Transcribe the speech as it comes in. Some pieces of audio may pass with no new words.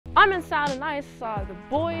I'm inside and I saw The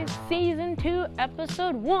Boys Season 2,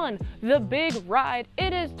 Episode 1, The Big Ride.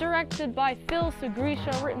 It is directed by Phil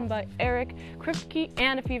Segrisha, written by Eric Kripke,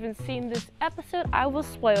 and if you haven't seen this episode, I will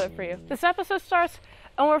spoil it for you. This episode starts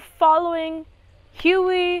and we're following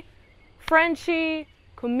Huey, Frenchie,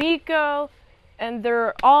 Kumiko, and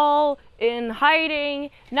they're all in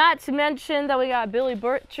hiding. Not to mention that we got Billy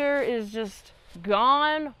Butcher is just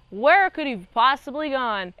gone. Where could he possibly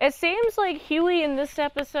gone? It seems like Huey in this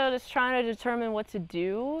episode is trying to determine what to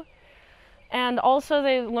do, and also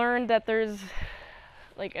they learned that there's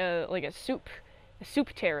like a soup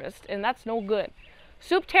terrorist, and that's no good.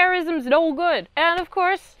 Soup terrorism's no good. And of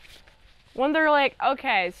course, when they're like,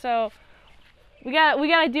 okay, so we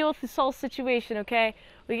gotta deal with this whole situation, okay?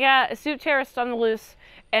 We got a soup terrorist on the loose,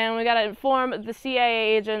 and we gotta inform the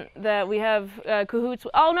CIA agent that we have cahoots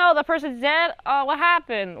with. Oh no, the person's dead? Oh, what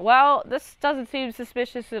happened? Well, this doesn't seem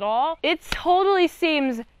suspicious at all. It totally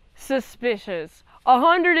seems suspicious.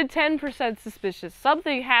 110% suspicious.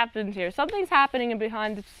 Something happened here. Something's happening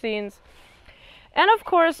behind the scenes. And of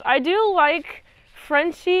course, I do like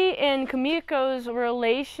Frenchie and Kumiko's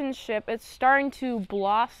relationship. It's starting to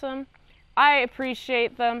blossom. I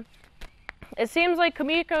appreciate them. It seems like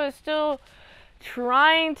Kumiko is still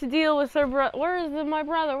trying to deal with her brother. Where is my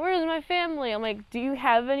brother? Where is my family? I'm like, do you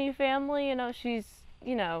have any family? You know, she's,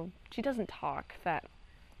 you know, she doesn't talk that,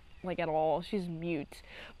 like, at all. She's mute.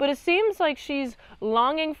 But it seems like she's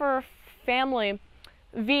longing for her family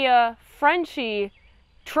via Frenchie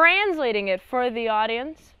translating it for the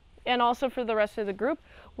audience and also for the rest of the group,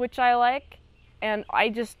 which I like. And I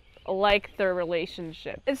just like their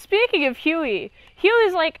relationship. And speaking of Huey's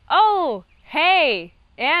like, oh, hey,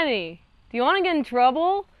 Annie, do you want to get in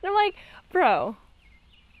trouble? And I'm like, bro,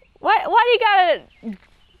 why do you gotta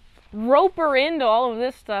rope her into all of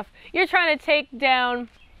this stuff? You're trying to take down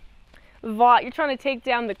Vought, you're trying to take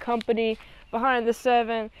down the company behind the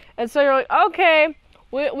 7, and so you're like, okay,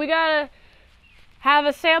 we gotta have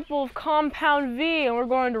a sample of Compound V, and we're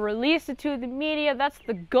going to release it to the media. That's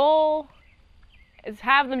the goal, is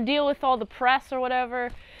have them deal with all the press or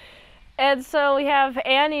whatever. And so we have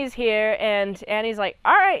Annie's here, and Annie's like,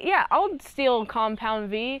 all right, yeah, I'll steal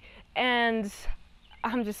Compound V. And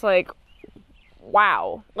I'm just like,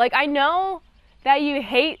 wow. Like, I know that you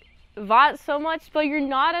hate Vought so much, but you're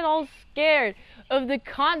not at all scared of the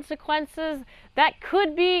consequences that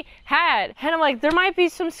could be had. And I'm like, there might be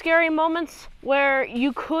some scary moments where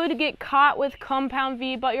you could get caught with Compound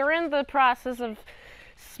V, but you're in the process of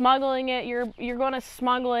smuggling it. You're going to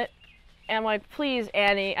smuggle it. And I'm like, please,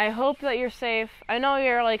 Annie, I hope that you're safe. I know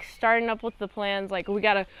you're like starting up with the plans, like we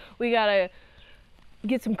gotta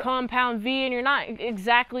get some Compound V, and you're not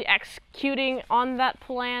exactly executing on that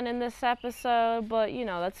plan in this episode, but you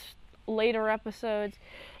know, that's later episodes.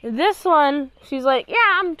 This one, she's like,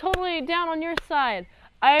 yeah, I'm totally down on your side.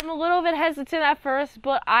 I'm a little bit hesitant at first,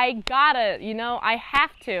 but I gotta, you know, I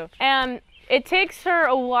have to. And it takes her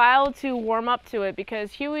a while to warm up to it,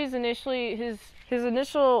 because Huey's initially, his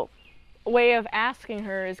initial way of asking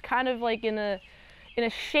her is kind of like in a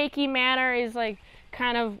shaky manner. He's like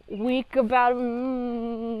kind of weak about it.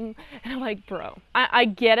 And I'm like, bro, I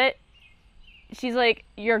get it. She's like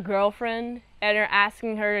your girlfriend, and you're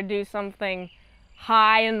asking her to do something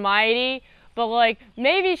high and mighty, but like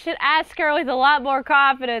maybe you should ask her with a lot more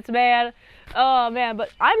confidence, man. Oh man,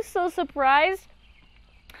 but I'm so surprised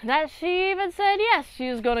that she even said yes,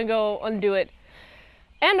 she was gonna go undo it.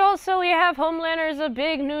 And also we have Homelander as a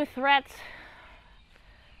big new threat.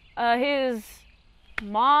 His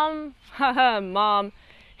mom,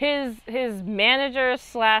 his manager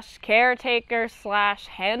slash caretaker slash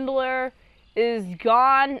handler is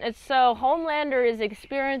gone. And so Homelander is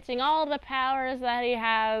experiencing all the powers that he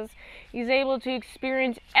has. He's able to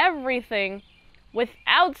experience everything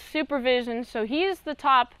without supervision. So he's the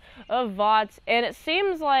top of Vought, and it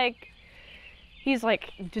seems like he's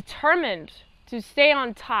like determined to stay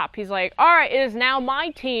on top. He's like, all right, it is now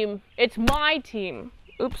my team. It's my team.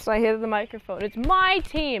 Oops, I hit the microphone. It's my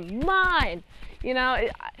team, mine. You know,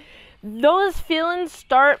 those feelings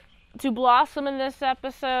start to blossom in this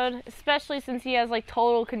episode, especially since he has like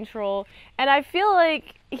total control. And I feel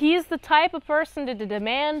like he's the type of person to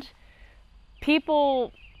demand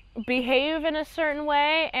people behave in a certain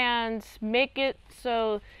way and make it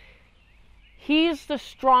so he's the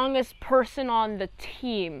strongest person on the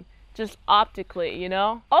team. Just optically, you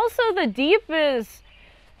know? Also, the Deep is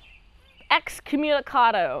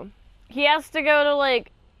excommunicado. He has to go to, like,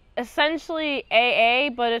 essentially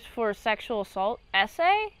AA, but it's for sexual assault.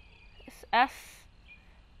 S-A-A?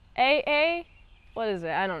 What is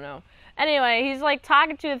it? I don't know. Anyway, he's, like,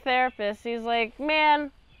 talking to a therapist. He's like, man,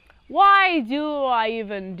 why do I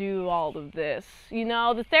even do all of this? You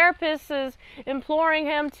know, the therapist is imploring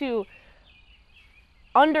him to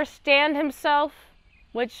understand himself,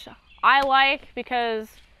 which I like because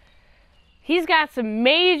he's got some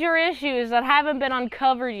major issues that haven't been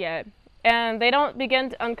uncovered yet, and they don't begin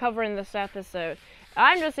to uncover in this episode.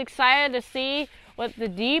 I'm just excited to see what the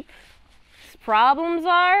deep problems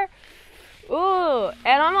are. Ooh,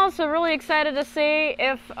 and I'm also really excited to see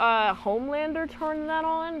if Homelander turned that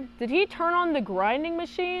on. Did he turn on the grinding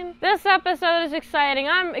machine? This episode is exciting.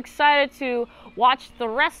 I'm excited to watch the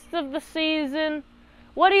rest of the season.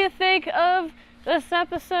 What do you think of this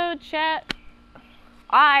episode, chat?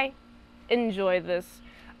 I enjoy this.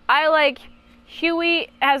 I like Huey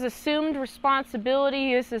has assumed responsibility.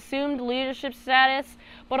 He has assumed leadership status,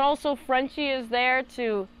 but also Frenchie is there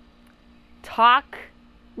to talk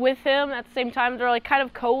with him at the same time. They're like kind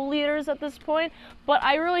of co-leaders at this point, but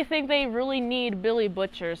I really think they really need Billy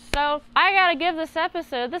Butcher. So I gotta give this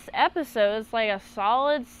episode is like a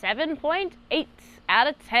solid 7.8 out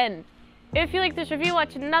of 10. If you like this review,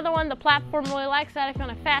 watch another one. The platform really likes that. If you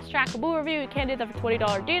want to fast track a boo review, you can do that for $20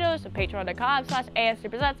 Ditos at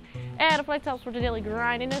patreon.com/ASEPresents. And if like to help support the daily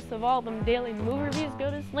grindiness of all them daily movie reviews, go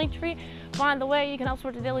to this link tree. Find the way you can help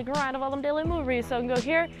support the daily grind of all them daily movie reviews. So you can go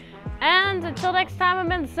here. And until next time,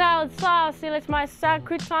 I'm in salad sauce. See you later, my salad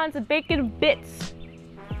croutons and bacon bits.